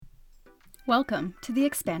Welcome to the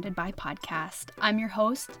Expanded By podcast. I'm your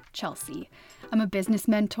host, Chelsea. I'm a business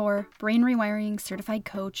mentor, brain rewiring certified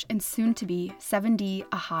coach, and soon to be 7D,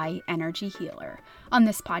 a high energy healer. On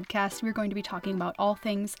this podcast, we're going to be talking about all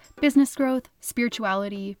things business growth,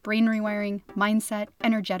 spirituality, brain rewiring, mindset,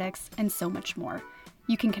 energetics, and so much more.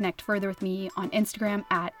 You can connect further with me on Instagram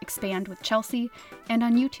at expandwithchelsea and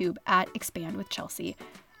on YouTube at expandwithchelsea.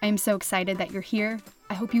 I am so excited that you're here.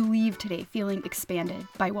 I hope you leave today feeling expanded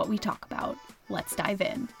by what we talk about. Let's dive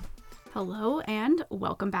in. Hello and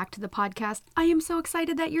welcome back to the podcast. I am so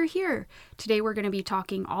excited that you're here. Today we're going to be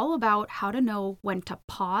talking all about how to know when to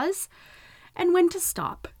pause and when to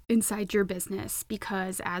stop inside your business,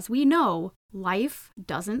 because as we know, life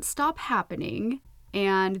doesn't stop happening,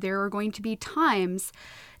 and there are going to be times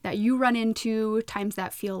that you run into, times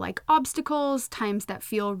that feel like obstacles, times that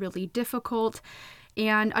feel really difficult.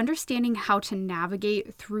 And understanding how to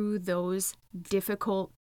navigate through those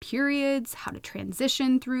difficult periods, how to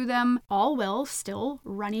transition through them, all while still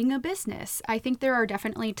running a business. I think there are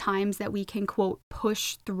definitely times that we can, quote,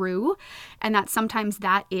 push through, and that sometimes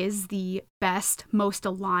that is the best, most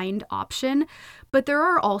aligned option. But there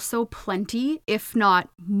are also plenty, if not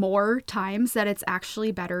more times, that it's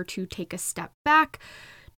actually better to take a step back,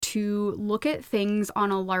 to look at things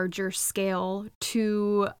on a larger scale,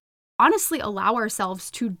 to honestly allow ourselves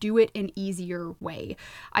to do it an easier way.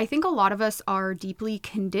 I think a lot of us are deeply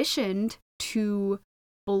conditioned to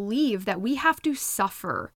believe that we have to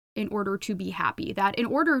suffer in order to be happy, that in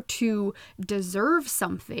order to deserve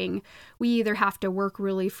something, we either have to work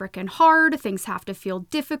really freaking hard, things have to feel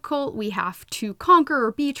difficult, we have to conquer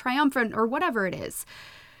or be triumphant or whatever it is.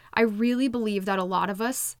 I really believe that a lot of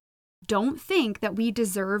us don't think that we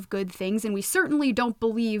deserve good things, and we certainly don't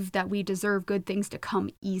believe that we deserve good things to come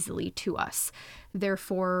easily to us.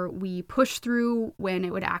 Therefore, we push through when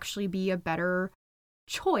it would actually be a better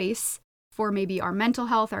choice for maybe our mental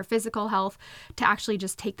health, our physical health, to actually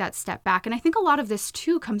just take that step back. And I think a lot of this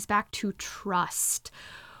too comes back to trust.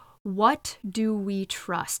 What do we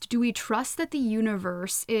trust? Do we trust that the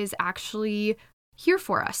universe is actually here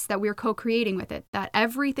for us, that we're co-creating with it, that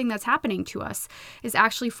everything that's happening to us is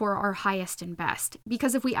actually for our highest and best?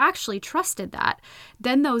 Because if we actually trusted that,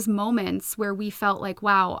 then those moments where we felt like,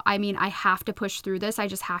 wow, I have to push through this, I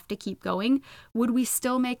just have to keep going, would we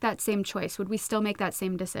still make that same choice? Would we still make that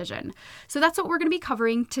same decision? So that's what we're going to be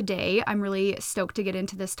covering today. I'm really stoked to get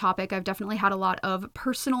into this topic. I've definitely had a lot of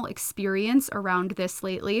personal experience around this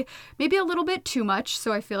lately, maybe a little bit too much,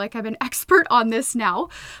 so I feel like I'm an expert on this now.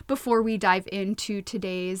 Before we dive into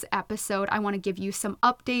today's episode, I want to give you some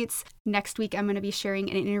updates. Next week, I'm going to be sharing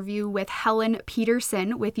an interview with Helen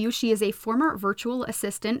Peterson with you. She is a former virtual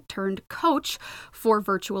assistant turned coach for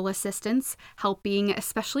virtual assistants, helping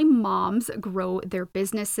especially moms grow their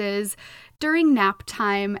businesses during nap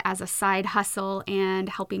time as a side hustle and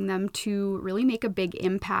helping them to really make a big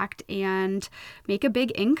impact and make a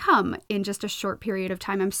big income in just a short period of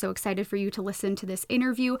time. I'm so excited for you to listen to this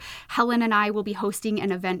interview. Helen and I will be hosting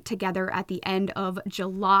an event together at the end of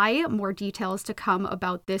July. More details to come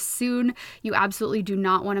about this soon. You absolutely do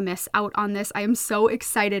not want to miss out on this. I am so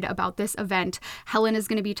excited about this event. Helen is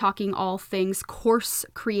going to be talking all things course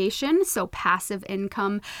creation, so passive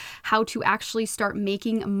income, how to actually start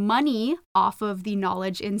making money off of the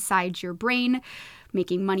knowledge inside your brain,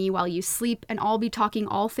 making money while you sleep, and I'll be talking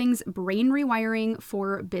all things brain rewiring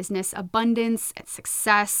for business abundance and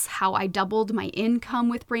success, how I doubled my income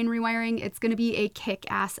with brain rewiring. It's going to be a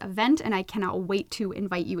kick-ass event, and I cannot wait to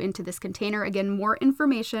invite you into this container. Again, more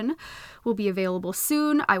information will be available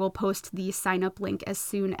soon. I will post the sign-up link as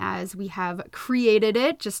soon as we have created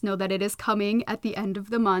it. Just know that it is coming at the end of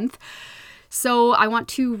the month. So I want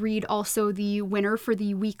to read also the winner for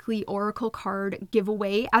the weekly Oracle card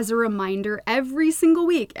giveaway. As a reminder, every single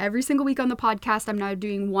week on the podcast, I'm now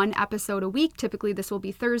doing one episode a week. Typically, this will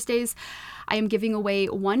be Thursdays. I am giving away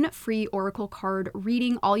one free Oracle card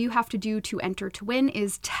reading. All you have to do to enter to win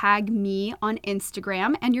is tag me on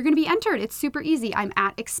Instagram, and you're going to be entered. It's super easy. I'm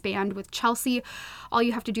at Expand with Chelsea. All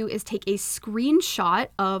you have to do is take a screenshot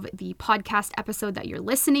of the podcast episode that you're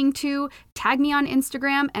listening to, tag me on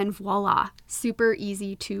Instagram, and voila. Super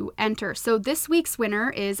easy to enter. So this week's winner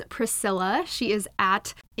is Priscilla. She is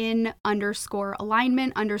at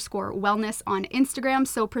in_alignment_wellness on Instagram.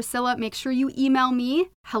 So Priscilla, make sure you email me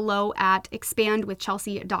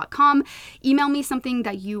hello@expandwithchelsea.com. Email me something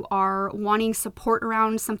that you are wanting support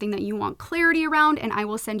around, something that you want clarity around, and I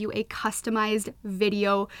will send you a customized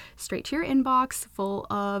video straight to your inbox full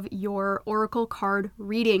of your oracle card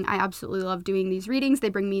reading. I absolutely love doing these readings. They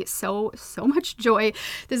bring me so much joy.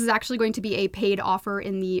 This is actually going to be a paid offer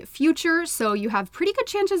in the future, so you have pretty good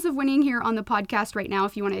chances of winning here on the podcast right now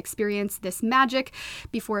if you want to experience this magic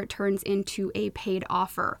before it turns into a paid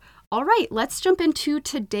offer. All right, let's jump into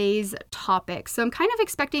today's topic. So I'm kind of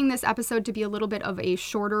expecting this episode to be a little bit of a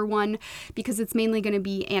shorter one because it's mainly going to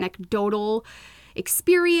be anecdotal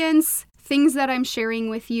experience, things that I'm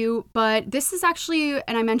sharing with you. But this is actually,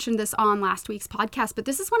 and I mentioned this on last week's podcast, but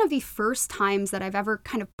this is one of the first times that I've ever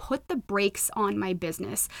kind of put the brakes on my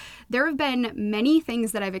business. There have been many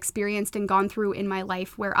things that I've experienced and gone through in my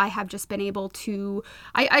life where I have just been able to,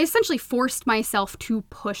 I essentially forced myself to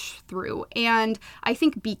push through. And I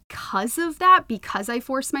think because of that, because I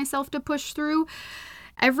forced myself to push through,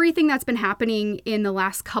 everything that's been happening in the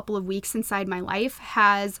last couple of weeks inside my life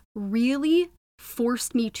has really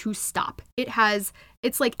forced me to stop.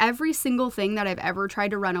 It's like every single thing that I've ever tried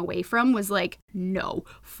to run away from was like, no,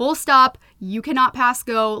 full stop. You cannot pass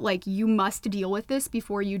go. Like, you must deal with this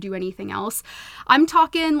before you do anything else. I'm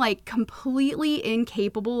talking like completely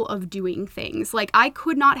incapable of doing things. Like, I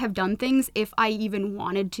could not have done things if I even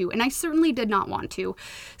wanted to, and I certainly did not want to.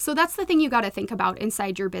 So that's the thing you got to think about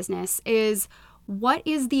inside your business is, what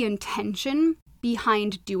is the intention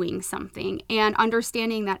behind doing something, and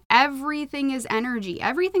understanding that everything is energy.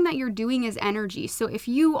 Everything that you're doing is energy. So if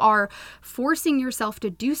you are forcing yourself to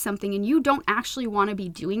do something and you don't actually want to be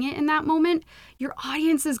doing it in that moment, your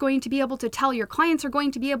audience is going to be able to tell, your clients are going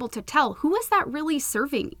to be able to tell, who is that really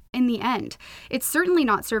serving in the end? It's certainly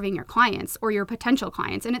not serving your clients or your potential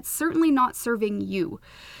clients, and it's certainly not serving you.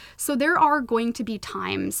 So there are going to be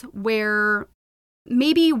times where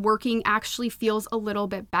maybe working actually feels a little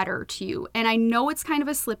bit better to you. And I know it's kind of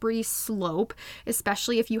a slippery slope,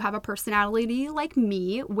 especially if you have a personality like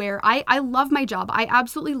me, where I love my job. I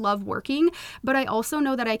absolutely love working, but I also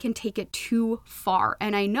know that I can take it too far.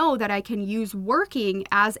 And I know that I can use working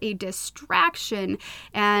as a distraction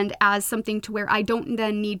and as something to where I don't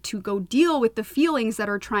then need to go deal with the feelings that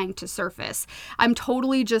are trying to surface. I'm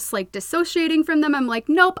totally just like dissociating from them. I'm like,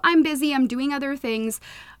 nope, I'm busy. I'm doing other things.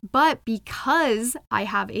 But because I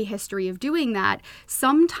have a history of doing that,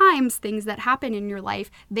 sometimes things that happen in your life,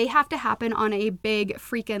 they have to happen on a big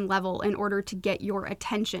freaking level in order to get your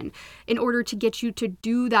attention, in order to get you to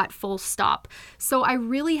do that full stop. So I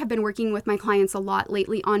really have been working with my clients a lot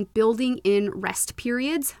lately on building in rest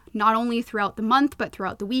periods, not only throughout the month, but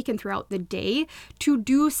throughout the week and throughout the day, to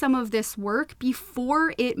do some of this work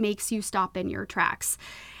before it makes you stop in your tracks.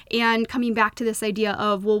 And coming back to this idea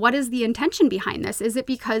of, well, what is the intention behind this? Is it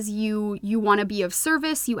because you want to be of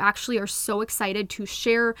service? You actually are so excited to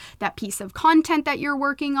share that piece of content that you're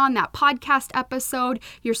working on, that podcast episode.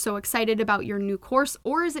 You're so excited about your new course.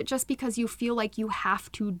 Or is it just because you feel like you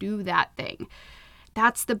have to do that thing?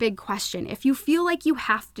 That's the big question. If you feel like you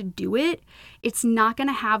have to do it, it's not going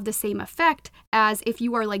to have the same effect as if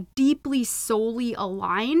you are like deeply solely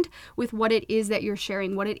aligned with what it is that you're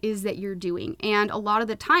sharing, what it is that you're doing. And a lot of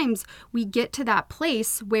the times we get to that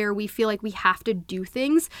place where we feel like we have to do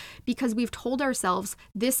things because we've told ourselves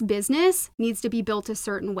this business needs to be built a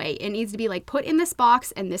certain way. It needs to be like put in this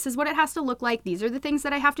box and this is what it has to look like. These are the things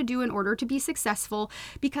that I have to do in order to be successful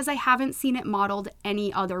because I haven't seen it modeled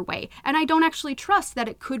any other way. And I don't actually trust that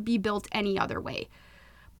it could be built any other way.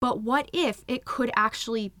 But what if it could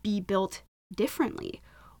actually be built differently?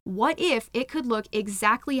 What if it could look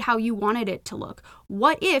exactly how you wanted it to look?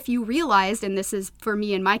 What if you realized, and this is for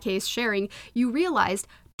me in my case sharing, you realized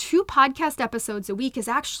 2 podcast episodes a week is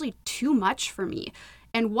actually too much for me.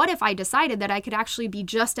 And what if I decided that I could actually be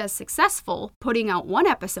just as successful putting out 1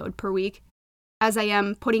 episode per week as I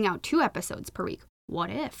am putting out 2 episodes per week? What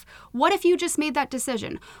if? What if you just made that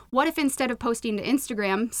decision? What if instead of posting to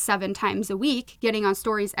Instagram 7 times a week, getting on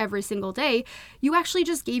stories every single day, you actually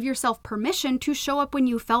just gave yourself permission to show up when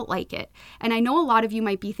you felt like it? And I know a lot of you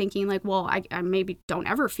might be thinking like, well, I maybe don't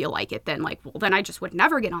ever feel like it then. Like, well, then I just would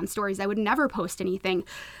never get on stories. I would never post anything.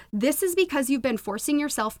 This is because you've been forcing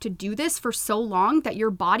yourself to do this for so long that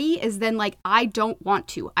your body is then like, I don't want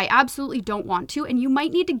to. I absolutely don't want to. And you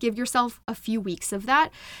might need to give yourself a few weeks of that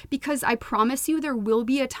because I promise you there will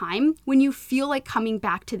be a time when you feel like coming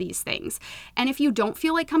back to these things. And if you don't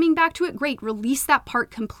feel like coming back to it, great, release that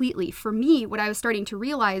part completely. For me, what I was starting to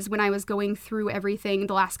realize when I was going through everything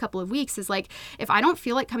the last couple of weeks is like, if I don't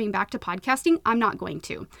feel like coming back to podcasting, I'm not going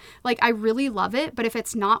to. Like, I really love it, but if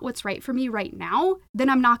it's not what's right for me right now, then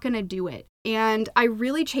I'm not going to do it. And I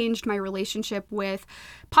really changed my relationship with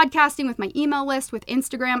podcasting, with my email list, with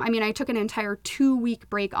Instagram. I mean, I took an entire 2-week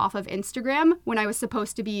break off of Instagram when I was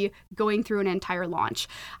supposed to be going through an entire launch.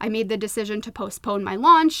 I made the decision to postpone my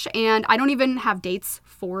launch, and I don't even have dates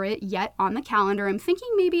for it yet on the calendar. I'm thinking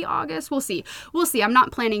maybe August. We'll see. I'm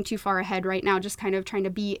not planning too far ahead right now, just kind of trying to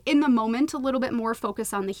be in the moment a little bit more,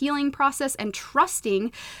 focus on the healing process and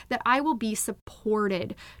trusting that I will be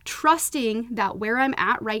supported, trusting that where I'm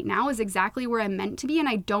at right now is exactly where I'm meant to be and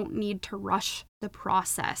I don't need to rush the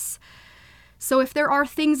process. So if there are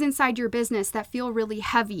things inside your business that feel really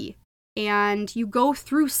heavy and you go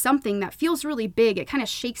through something that feels really big, it kind of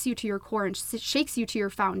shakes you to your core and shakes you to your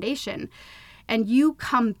foundation, and you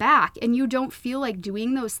come back and you don't feel like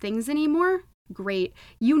doing those things anymore, great.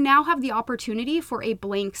 You now have the opportunity for a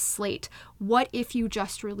blank slate. What if you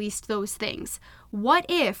just released those things? What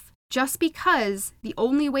if, just because the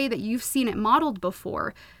only way that you've seen it modeled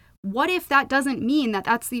before, what if that doesn't mean that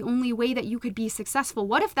that's the only way that you could be successful?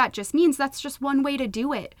 What if that just means that's just one way to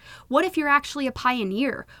do it? What if you're actually a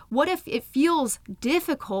pioneer? What if it feels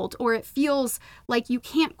difficult or it feels like you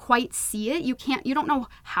can't quite see it? You don't know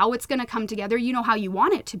how it's going to come together. You know how you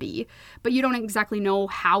want it to be, but you don't exactly know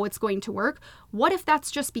how it's going to work. What if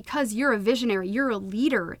that's just because you're a visionary, you're a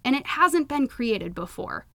leader, and it hasn't been created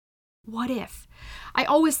before? What if? I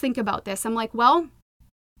always think about this. I'm like, well,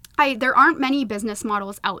 there aren't many business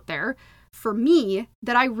models out there for me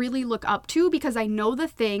that I really look up to because I know the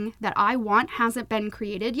thing that I want hasn't been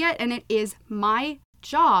created yet, and it is my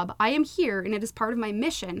job. I am here, and it is part of my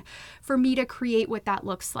mission for me to create what that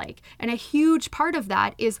looks like. And a huge part of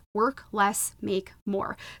that is work less, make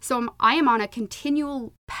more. So I am on a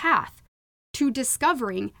continual path to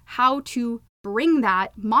discovering how to bring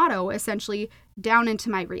that motto essentially down into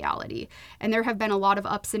my reality. And there have been a lot of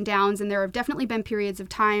ups and downs, and there have definitely been periods of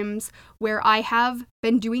times where I have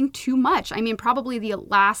been doing too much. I mean, probably the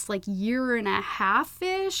last year and a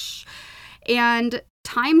half-ish, and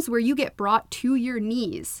times where you get brought to your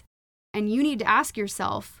knees and you need to ask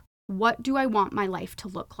yourself, what do I want my life to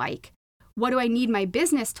look like? What do I need my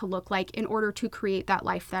business to look like in order to create that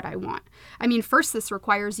life that I want? I mean, first, this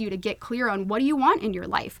requires you to get clear on what do you want in your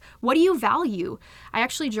life? What do you value? I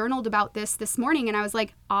actually journaled about this morning, and I was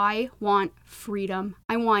like, I want freedom.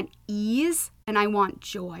 I want ease, and I want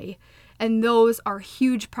joy. And those are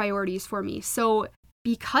huge priorities for me. So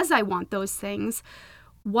because I want those things,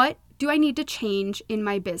 what do I need to change in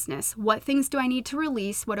my business? What things do I need to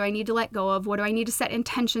release? What do I need to let go of? What do I need to set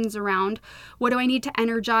intentions around? What do I need to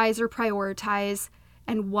energize or prioritize?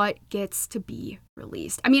 And what gets to be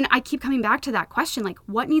released? I mean, I keep coming back to that question,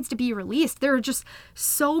 what needs to be released? There are just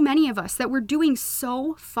so many of us that we're doing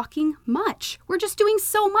so fucking much. We're just doing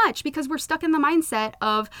so much because we're stuck in the mindset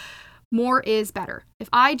of more is better. If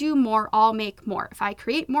I do more, I'll make more. If I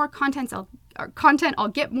create more content, I'll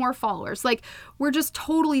get more followers. We're just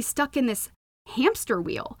totally stuck in this hamster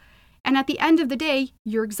wheel. And at the end of the day,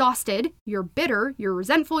 you're exhausted, you're bitter, you're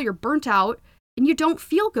resentful, you're burnt out, and you don't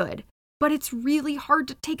feel good. But it's really hard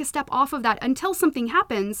to take a step off of that until something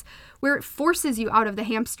happens where it forces you out of the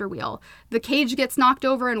hamster wheel. The cage gets knocked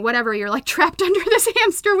over and whatever, you're trapped under this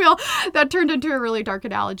hamster wheel. That turned into a really dark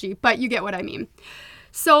analogy, but you get what I mean.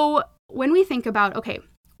 So when we think about, okay,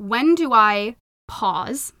 when do I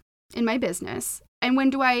pause in my business and when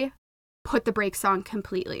do I put the brakes on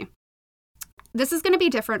completely? This is going to be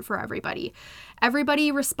different for everybody.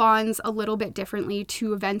 Everybody responds a little bit differently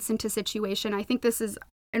to events and to situation. I think this is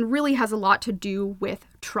and really has a lot to do with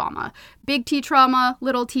trauma. Big T trauma,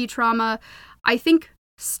 little t trauma. I think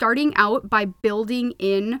starting out by building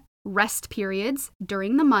in rest periods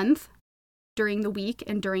during the month, during the week,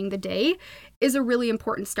 and during the day is a really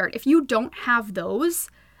important start. If you don't have those,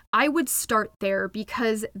 I would start there,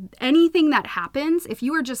 because anything that happens, if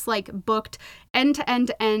you are just booked end to end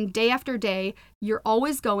to end, day after day, you're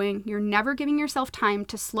always going, you're never giving yourself time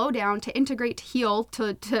to slow down, to integrate, to heal,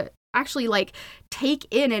 to actually take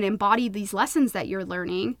in and embody these lessons that you're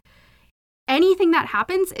learning. Anything that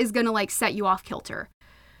happens is going to set you off kilter.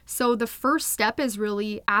 So the first step is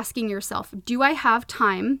really asking yourself, do I have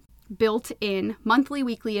time built in monthly,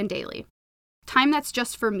 weekly, and daily? Time that's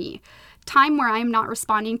just for me. Time where I'm not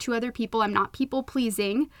responding to other people. I'm not people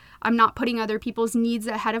pleasing. I'm not putting other people's needs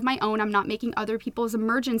ahead of my own. I'm not making other people's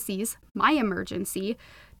emergencies my emergency.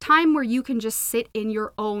 Time where you can just sit in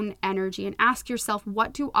your own energy and ask yourself,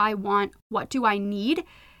 what do I want? What do I need?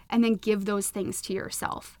 And then give those things to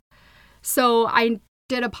yourself. So I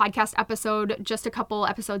did a podcast episode just a couple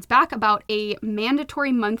episodes back about a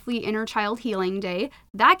mandatory monthly inner child healing day.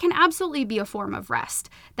 That can absolutely be a form of rest.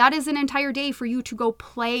 That is an entire day for you to go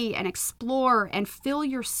play and explore and fill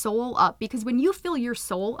your soul up. Because when you fill your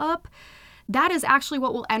soul up, that is actually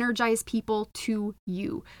what will energize people to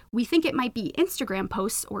you. We think it might be Instagram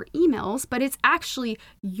posts or emails, but it's actually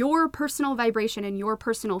your personal vibration and your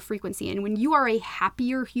personal frequency. And when you are a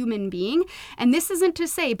happier human being, and this isn't to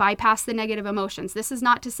say bypass the negative emotions. This is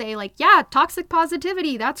not to say like, yeah, toxic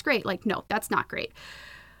positivity, that's great. Like, no, that's not great.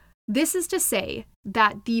 This is to say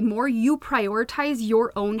that the more you prioritize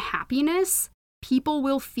your own happiness, people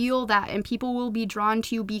will feel that and people will be drawn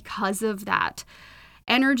to you because of that.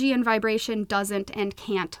 Energy and vibration doesn't and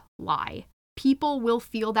can't lie. People will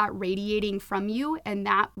feel that radiating from you, and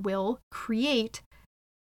that will create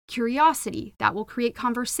curiosity, that will create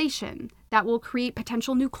conversation, that will create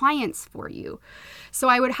potential new clients for you. So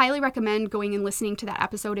I would highly recommend going and listening to that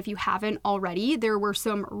episode if you haven't already. There were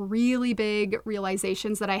some really big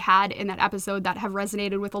realizations that I had in that episode that have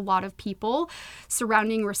resonated with a lot of people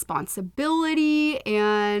surrounding responsibility.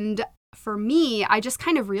 And for me, I just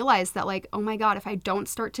kind of realized that like, oh my God, if I don't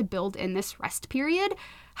start to build in this rest period,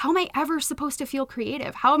 how am I ever supposed to feel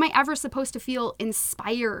creative? How am I ever supposed to feel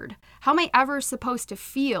inspired? How am I ever supposed to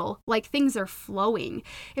feel like things are flowing?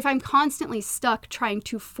 If I'm constantly stuck trying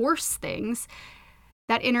to force things,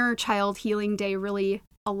 that inner child healing day really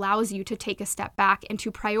allows you to take a step back and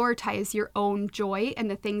to prioritize your own joy and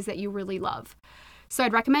the things that you really love. So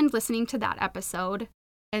I'd recommend listening to that episode.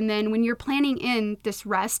 And then when you're planning in this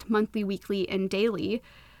rest monthly, weekly, and daily,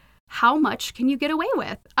 how much can you get away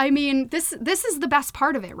with? I mean, this is the best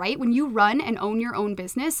part of it, right? When you run and own your own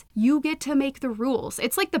business, you get to make the rules.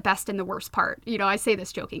 It's like the best and the worst part. You know, I say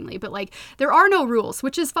this jokingly, but like there are no rules,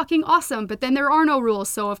 which is fucking awesome. But then there are no rules.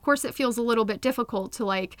 So of course it feels a little bit difficult to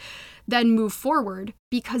like then move forward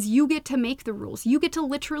because you get to make the rules. You get to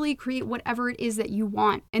literally create whatever it is that you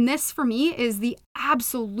want. And this for me is the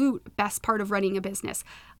absolute best part of running a business.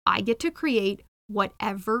 I get to create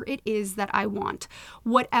whatever it is that I want.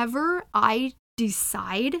 Whatever I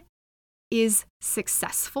decide is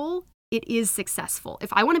successful, it is successful.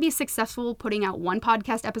 If I want to be successful putting out one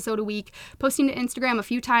podcast episode a week, posting to Instagram a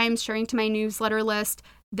few times, sharing to my newsletter list,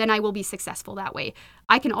 then I will be successful that way.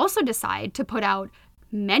 I can also decide to put out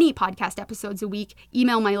many podcast episodes a week,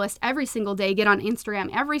 email my list every single day, get on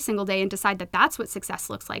Instagram every single day and decide that that's what success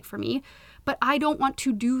looks like for me. But I don't want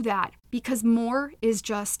to do that because more is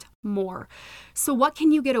just more. So what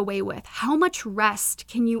can you get away with? How much rest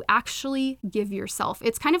can you actually give yourself?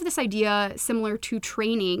 It's kind of this idea similar to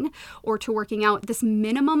training or to working out, this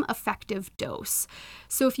minimum effective dose.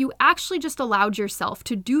 So if you actually just allowed yourself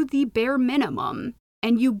to do the bare minimum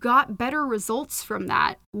and you got better results from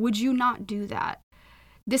that, would you not do that?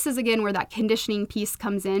 This is, again, where that conditioning piece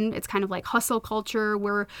comes in. It's kind of like hustle culture.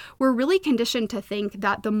 We're really conditioned to think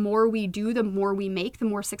that the more we do, the more we make, the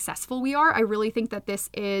more successful we are. I really think that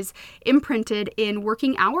this is imprinted in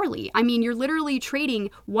working hourly. I mean, you're literally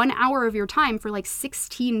trading 1 hour of your time for like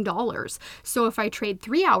 $16. So if I trade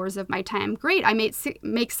 3 hours of my time, great. I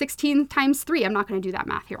make 16 times 3. I'm not going to do that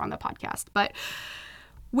math here on the podcast. But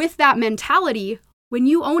with that mentality, when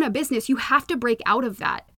you own a business, you have to break out of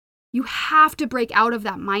that. You have to break out of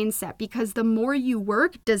that mindset because the more you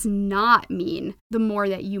work does not mean the more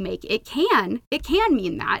that you make. It can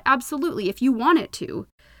mean that, absolutely, if you want it to,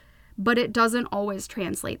 but it doesn't always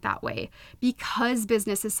translate that way. Because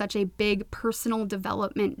business is such a big personal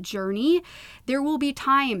development journey, there will be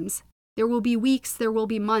times, there will be weeks, there will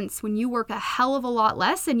be months when you work a hell of a lot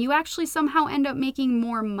less and you actually somehow end up making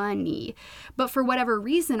more money. But for whatever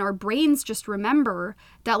reason, our brains just remember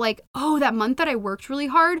that like, oh, that month that I worked really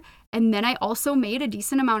hard and then I also made a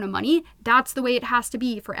decent amount of money, that's the way it has to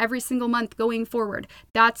be for every single month going forward.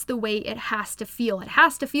 That's the way it has to feel. It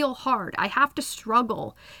has to feel hard. I have to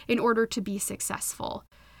struggle in order to be successful.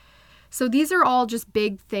 So these are all just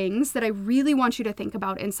big things that I really want you to think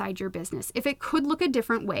about inside your business. If it could look a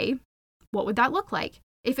different way, what would that look like?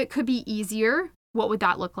 If it could be easier, what would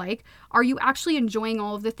that look like? Are you actually enjoying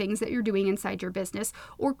all of the things that you're doing inside your business?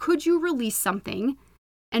 Or could you release something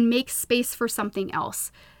and make space for something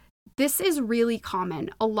else? This is really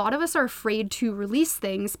common. A lot of us are afraid to release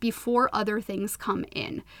things before other things come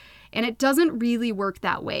in. And it doesn't really work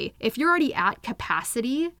that way. If you're already at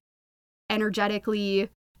capacity, energetically,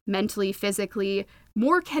 mentally, physically,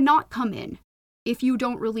 more cannot come in. If you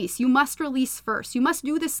don't release, you must release first. You must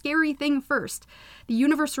do the scary thing first. The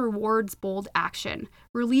universe rewards bold action.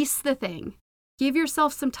 Release the thing. Give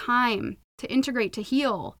yourself some time to integrate, to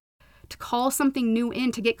heal, to call something new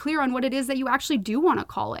in, to get clear on what it is that you actually do want to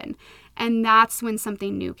call in. And that's when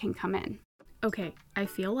something new can come in. Okay, I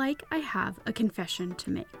feel like I have a confession to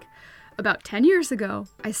make. About 10 years ago,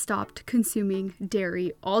 I stopped consuming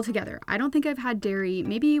dairy altogether. I don't think I've had dairy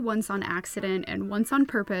maybe once on accident and once on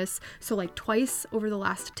purpose, so like twice over the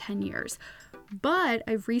last 10 years. But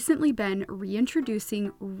I've recently been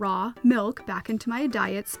reintroducing raw milk back into my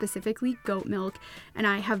diet, specifically goat milk, and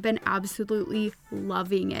I have been absolutely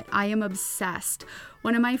loving it. I am obsessed.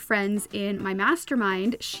 One of my friends in my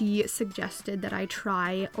mastermind, she suggested that I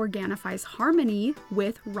try Organifi's Harmony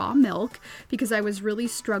with raw milk because I was really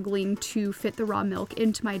struggling to fit the raw milk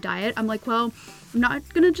into my diet. I'm like, well, I'm not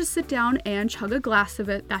gonna just sit down and chug a glass of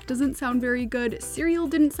it. That doesn't sound very good. Cereal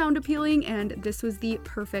didn't sound appealing, and this was the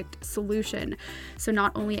perfect solution. So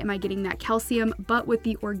not only am I getting that calcium, but with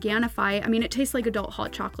the Organifi, I mean, it tastes like adult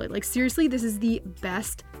hot chocolate. Like seriously, this is the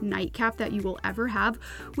best nightcap that you will ever have,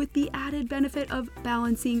 with the added benefit of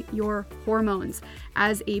balancing your hormones.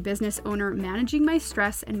 As a business owner, managing my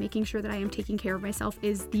stress and making sure that I am taking care of myself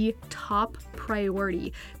is the top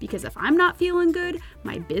priority, because if I'm not feeling good,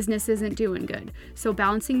 my business isn't doing good. So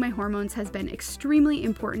balancing my hormones has been extremely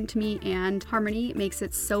important to me, and Harmony makes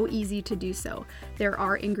it so easy to do so. There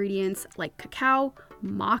are ingredients like cacao,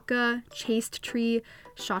 maca, chaste tree,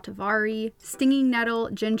 shatavari, stinging nettle,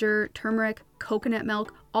 ginger, turmeric, coconut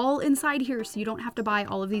milk, all inside here, so you don't have to buy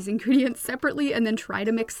all of these ingredients separately and then try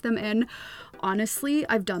to mix them in. Honestly,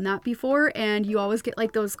 I've done that before, and you always get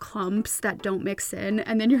like those clumps that don't mix in,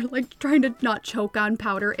 and then you're like trying to not choke on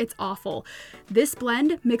powder. It's awful. This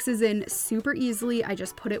blend mixes in super easily. I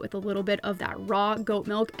just put it with a little bit of that raw goat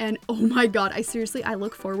milk, and oh my god, I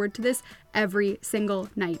look forward to this every single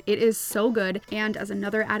night. It is so good. And as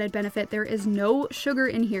another added benefit, there is no sugar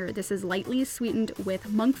in here. This is lightly sweetened with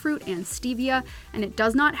monk fruit and stevia, and it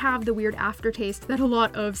does not have the weird aftertaste that a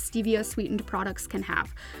lot of stevia sweetened products can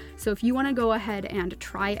have. So if you want to go ahead and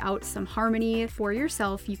try out some Harmony for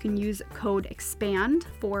yourself, you can use code EXPAND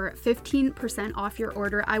for 15% off your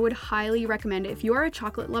order. I would highly recommend it. If you are a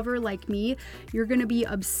chocolate lover like me, you're going to be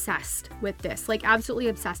obsessed with this, like absolutely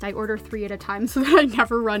obsessed. I order 3 at a time so that I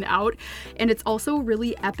never run out. And it's also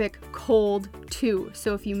really epic cold too.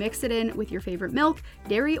 So if you mix it in with your favorite milk,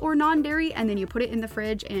 dairy or non-dairy, and then you put it in the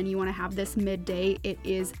fridge and you want to have this midday, it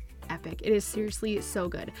is epic. It is seriously so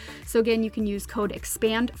good. So again, you can use code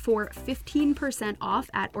EXPAND for 15% off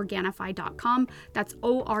at Organifi.com. That's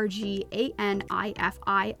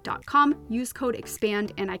ORGANIFI.com. Use code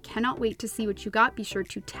EXPAND, and I cannot wait to see what you got. Be sure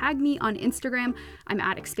to tag me on Instagram. I'm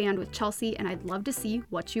at Expand with Chelsea, and I'd love to see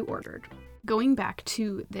what you ordered. Going back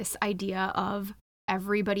to this idea of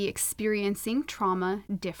everybody experiencing trauma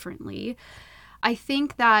differently, I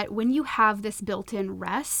think that when you have this built-in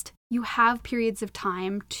rest, you have periods of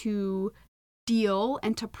time to deal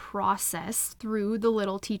and to process through the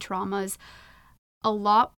little T traumas a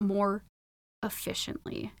lot more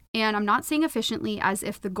efficiently. And I'm not saying efficiently as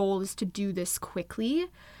if the goal is to do this quickly.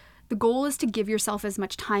 The goal is to give yourself as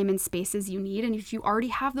much time and space as you need. And if you already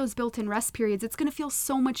have those built-in rest periods, it's going to feel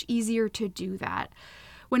so much easier to do that.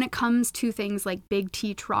 When it comes to things like big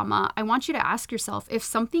T trauma, I want you to ask yourself, if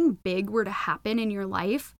something big were to happen in your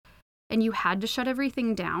life and you had to shut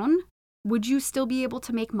everything down, would you still be able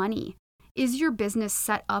to make money? Is your business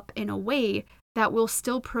set up in a way that will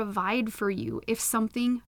still provide for you if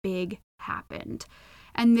something big happened?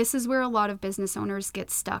 And this is where a lot of business owners get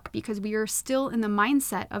stuck, because we are still in the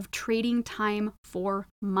mindset of trading time for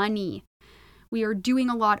money. We are doing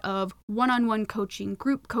a lot of one-on-one coaching,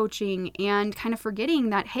 group coaching, and kind of forgetting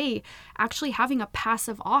that, hey, actually having a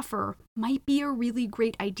passive offer might be a really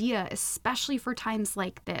great idea, especially for times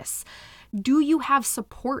like this. Do you have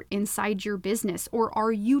support inside your business, or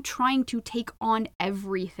are you trying to take on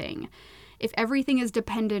everything? If everything is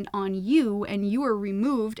dependent on you and you are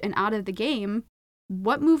removed and out of the game,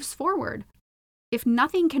 what moves forward? If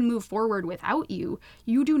nothing can move forward without you,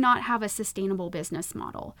 you do not have a sustainable business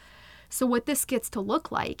model. So what this gets to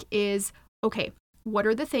look like is, okay, what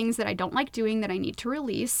are the things that I don't like doing that I need to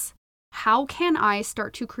release? How can I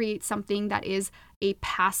start to create something that is a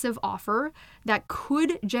passive offer that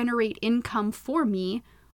could generate income for me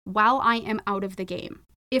while I am out of the game?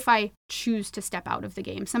 If I choose to step out of the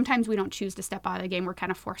game. Sometimes we don't choose to step out of the game. We're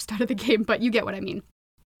kind of forced out of the game, but you get what I mean.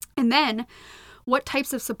 And then what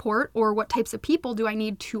types of support or what types of people do I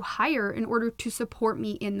need to hire in order to support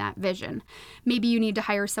me in that vision? Maybe you need to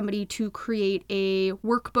hire somebody to create a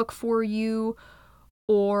workbook for you,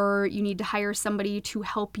 or you need to hire somebody to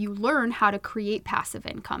help you learn how to create passive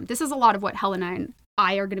income. This is a lot of what Helen and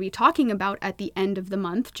I are going to be talking about at the end of the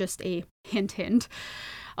month, just a hint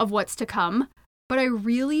of what's to come. But I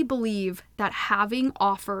really believe that having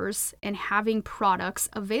offers and having products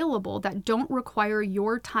available that don't require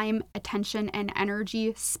your time, attention, and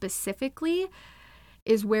energy specifically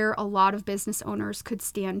is where a lot of business owners could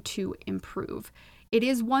stand to improve. It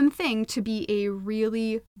is one thing to be a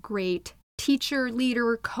really great teacher,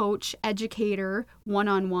 leader, coach, educator,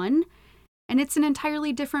 one-on-one, And it's an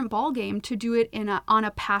entirely different ballgame to do it on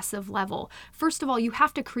a passive level. First of all, you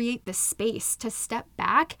have to create the space to step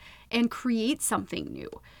back and create something new.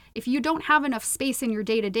 If you don't have enough space in your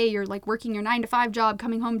day-to-day, you're like working your 9-to-5 job,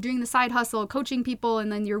 coming home, doing the side hustle, coaching people,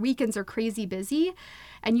 and then your weekends are crazy busy,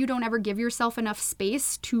 and you don't ever give yourself enough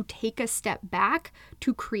space to take a step back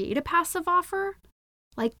to create a passive offer,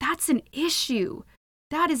 like that's an issue.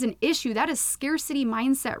 That is an issue. That is scarcity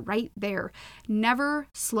mindset right there. Never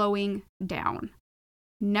slowing down.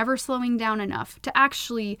 Never slowing down enough to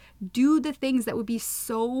actually do the things that would be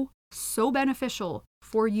so beneficial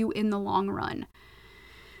for you in the long run.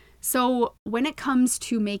 So when it comes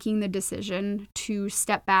to making the decision to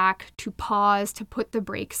step back, to pause, to put the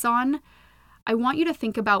brakes on, I want you to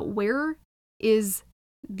think about where is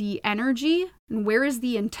the energy and where is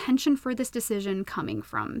the intention for this decision coming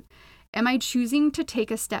from? Am I choosing to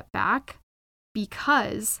take a step back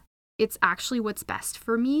because it's actually what's best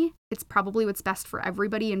for me? It's probably what's best for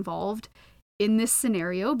everybody involved in this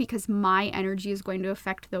scenario because my energy is going to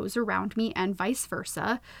affect those around me and vice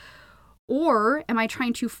versa. Or am I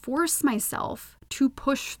trying to force myself to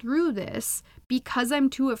push through this because I'm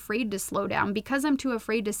too afraid to slow down, because I'm too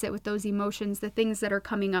afraid to sit with those emotions, the things that are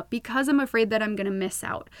coming up, because I'm afraid that I'm going to miss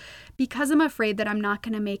out, because I'm afraid that I'm not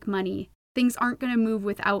going to make money, things aren't going to move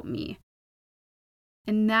without me?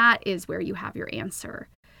 And that is where you have your answer.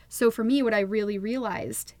 So for me, what I really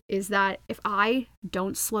realized is that if I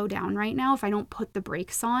don't slow down right now, if I don't put the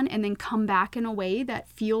brakes on and then come back in a way that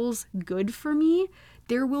feels good for me,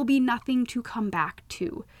 there will be nothing to come back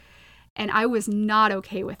to. And I was not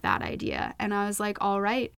okay with that idea. And I was like, all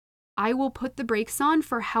right, I will put the brakes on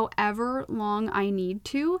for however long I need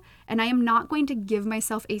to. And I am not going to give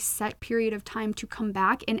myself a set period of time to come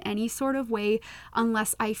back in any sort of way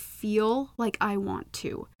unless I feel like I want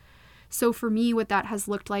to. So for me, what that has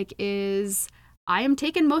looked like is I am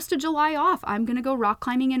taking most of July off. I'm going to go rock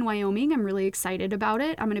climbing in Wyoming. I'm really excited about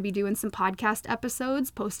it. I'm going to be doing some podcast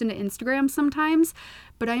episodes, posting to Instagram sometimes,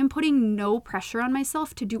 but I am putting no pressure on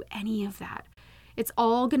myself to do any of that. It's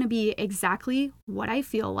all going to be exactly what I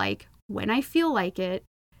feel like, when I feel like it,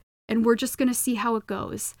 and we're just going to see how it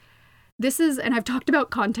goes. This is, and I've talked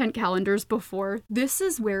about content calendars before, this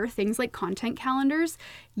is where things like content calendars,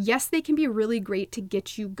 yes, they can be really great to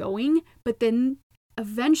get you going, but then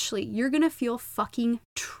eventually you're going to feel fucking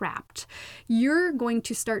trapped. You're going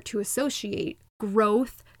to start to associate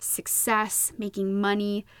growth, success, making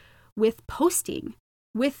money with posting,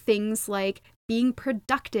 with things like being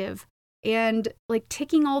productive and like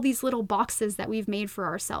ticking all these little boxes that we've made for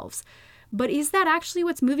ourselves. But is that actually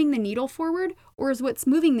what's moving the needle forward? Or is what's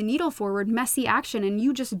moving the needle forward messy action and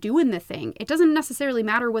you just doing the thing? It doesn't necessarily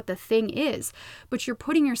matter what the thing is, but you're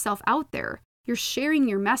putting yourself out there. You're sharing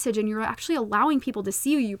your message and you're actually allowing people to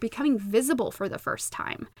see you. You're becoming visible for the first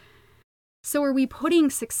time. So are we putting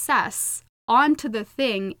success onto the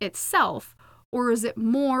thing itself, or is it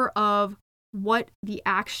more of what the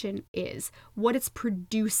action is, what it's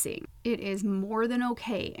producing? It is more than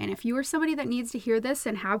okay. And if you are somebody that needs to hear this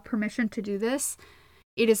and have permission to do this,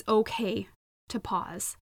 it is okay to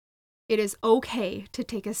pause. It is okay to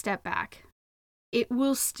take a step back. It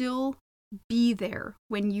will still be there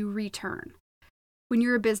when you return. When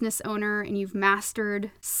you're a business owner and you've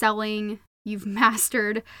mastered selling, you've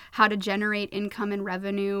mastered how to generate income and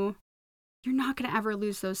revenue, you're not going to ever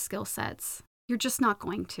lose those skill sets. You're just not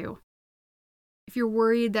going to. If you're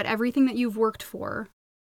worried that everything that you've worked for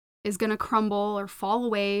is going to crumble or fall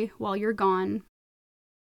away while you're gone,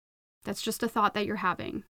 that's just a thought that you're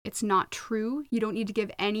having. It's not true. You don't need to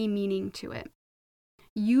give any meaning to it.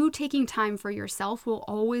 You taking time for yourself will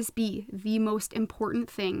always be the most important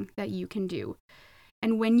thing that you can do.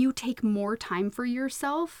 And when you take more time for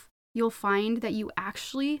yourself, you'll find that you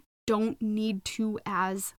actually don't need to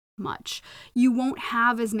as much. You won't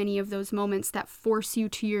have as many of those moments that force you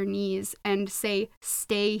to your knees and say,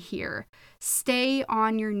 stay here, stay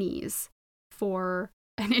on your knees for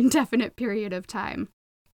an indefinite period of time.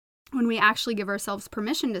 When we actually give ourselves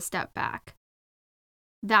permission to step back,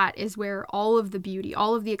 that is where all of the beauty,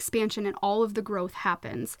 all of the expansion, and all of the growth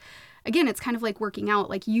happens. Again, it's kind of like working out.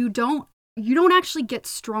 Like you don't actually get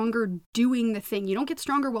stronger doing the thing. You don't get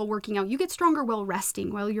stronger while working out. You get stronger while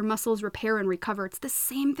resting, while your muscles repair and recover. It's the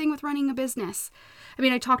same thing with running a business. I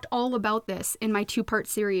mean, I talked all about this in my 2-part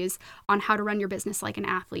series on how to run your business like an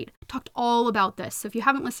athlete. I talked all about this. So if you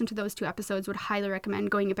haven't listened to those 2 episodes, would highly recommend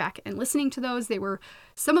going back and listening to those. They were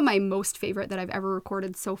some of my most favorite that I've ever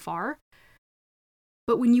recorded so far.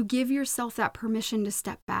 But when you give yourself that permission to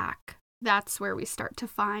step back, that's where we start to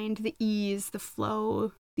find the ease, the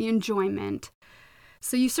flow, the enjoyment.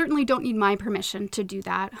 So you certainly don't need my permission to do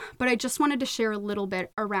that, but I just wanted to share a little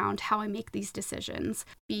bit around how I make these decisions,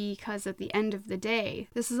 because at the end of the day,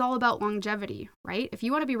 this is all about longevity, right? If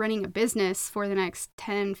you want to be running a business for the next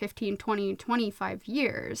 10, 15, 20, 25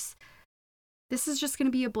 years, this is just going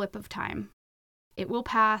to be a blip of time. It will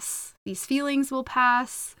pass, these feelings will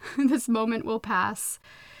pass, this moment will pass,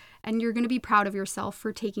 and you're going to be proud of yourself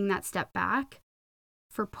for taking that step back,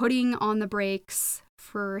 for putting on the brakes,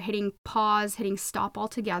 for hitting pause, hitting stop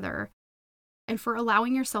altogether, and for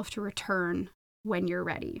allowing yourself to return when you're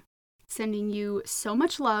ready. Sending you so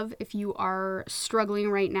much love if you are struggling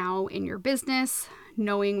right now in your business,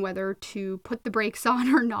 knowing whether to put the brakes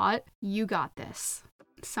on or not. You got this.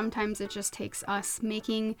 Sometimes it just takes us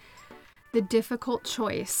making the difficult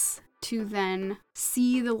choice to then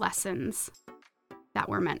see the lessons that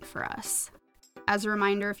were meant for us. As a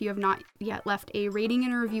reminder, if you have not yet left a rating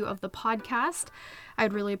and a review of the podcast,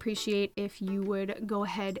 I'd really appreciate if you would go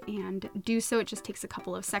ahead and do so. It just takes a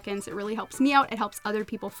couple of seconds. It really helps me out. It helps other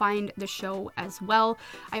people find the show as well.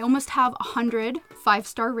 I almost have 100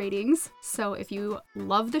 5-star ratings. So if you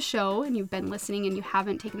love the show and you've been listening and you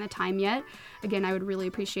haven't taken the time yet, again, I would really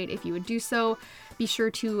appreciate if you would do so. Be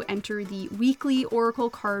sure to enter the weekly Oracle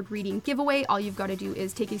card reading giveaway. All you've got to do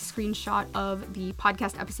is take a screenshot of the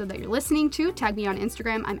podcast episode that you're listening to, tag me on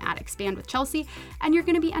Instagram, I'm at expandwithchelsea, and you're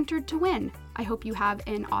going to be entered to win. I hope you have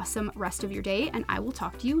an awesome rest of your day, and I will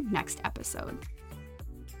talk to you next episode.